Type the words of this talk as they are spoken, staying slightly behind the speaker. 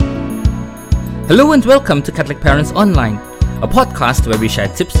Hello and welcome to Catholic Parents Online, a podcast where we share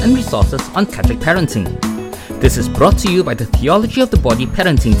tips and resources on Catholic parenting. This is brought to you by the Theology of the Body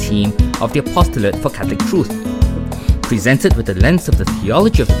parenting team of the Apostolate for Catholic Truth. Presented with the lens of the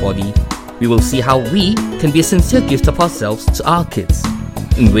theology of the body, we will see how we can be a sincere gift of ourselves to our kids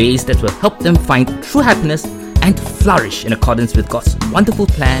in ways that will help them find true happiness and flourish in accordance with God's wonderful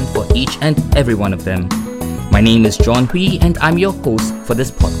plan for each and every one of them. My name is John Hui and I'm your host for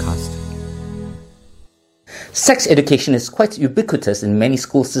this podcast. Sex education is quite ubiquitous in many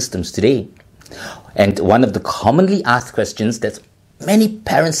school systems today. And one of the commonly asked questions that many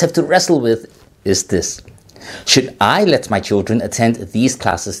parents have to wrestle with is this: should I let my children attend these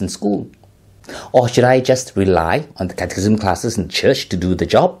classes in school? Or should I just rely on the catechism classes in church to do the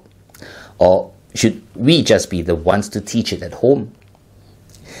job? Or should we just be the ones to teach it at home?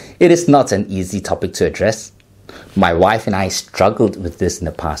 It is not an easy topic to address. My wife and I struggled with this in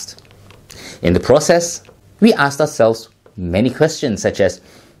the past. In the process, we asked ourselves many questions such as,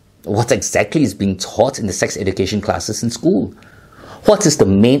 what exactly is being taught in the sex education classes in school? What is the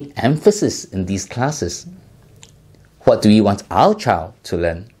main emphasis in these classes? What do we want our child to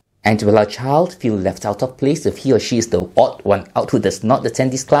learn? And will our child feel left out of place if he or she is the odd one out who does not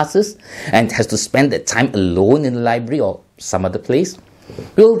attend these classes and has to spend that time alone in the library or some other place?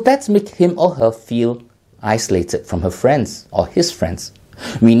 Will that make him or her feel isolated from her friends or his friends?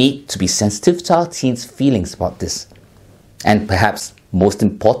 We need to be sensitive to our teens' feelings about this. And perhaps most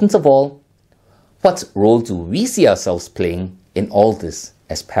important of all, what role do we see ourselves playing in all this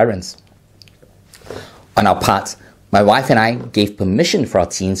as parents? On our part, my wife and I gave permission for our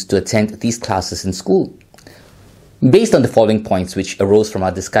teens to attend these classes in school, based on the following points which arose from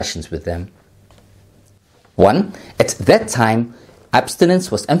our discussions with them. 1. At that time,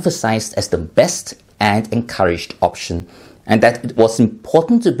 abstinence was emphasized as the best and encouraged option, and that it was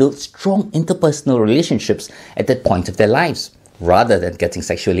important to build strong interpersonal relationships at that point of their lives, rather than getting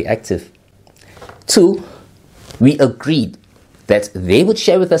sexually active. 2. We agreed that they would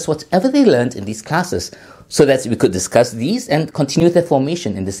share with us whatever they learned in these classes, so that we could discuss these and continue their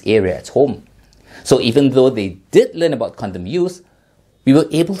formation in this area at home. So even though they did learn about condom use, we were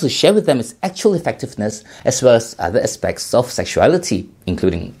able to share with them its actual effectiveness as well as other aspects of sexuality,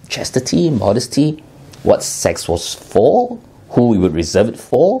 including chastity, modesty, what sex was for, who we would reserve it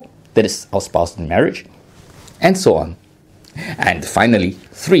for, that is, our spouse in marriage, and so on. And finally,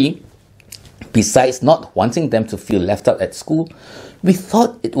 3, besides not wanting them to feel left out at school, we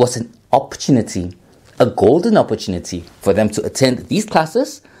thought it was an opportunity, a golden opportunity for them to attend these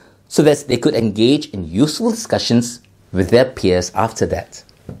classes so that they could engage in useful discussions with their peers after that.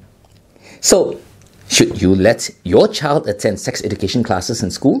 So, should you let your child attend sex education classes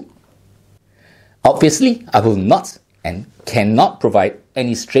in school? Obviously, I will not and cannot provide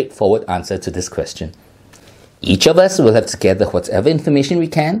any straightforward answer to this question. Each of us will have to gather whatever information we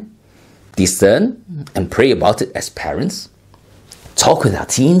can, discern and pray about it as parents, talk with our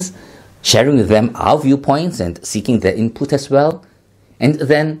teens, sharing with them our viewpoints and seeking their input as well, and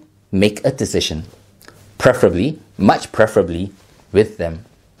then make a decision, much preferably, with them.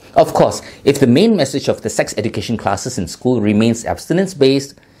 Of course, if the main message of the sex education classes in school remains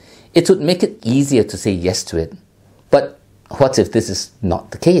abstinence-based, it would make it easier to say yes to it. But what if this is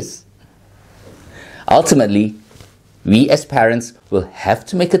not the case? Ultimately, we as parents will have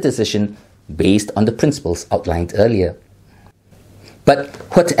to make a decision based on the principles outlined earlier. But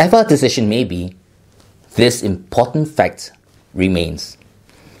whatever our decision may be, this important fact remains.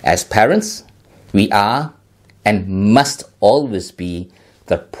 As parents, we are and must always be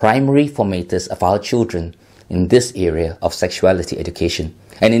the primary formators of our children in this area of sexuality education,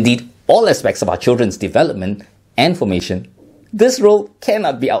 and indeed all aspects of our children's development and formation. This role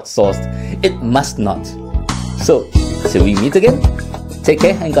cannot be outsourced. It must not. So, till we meet again, take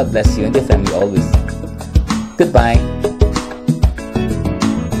care and God bless you and your family always. Goodbye.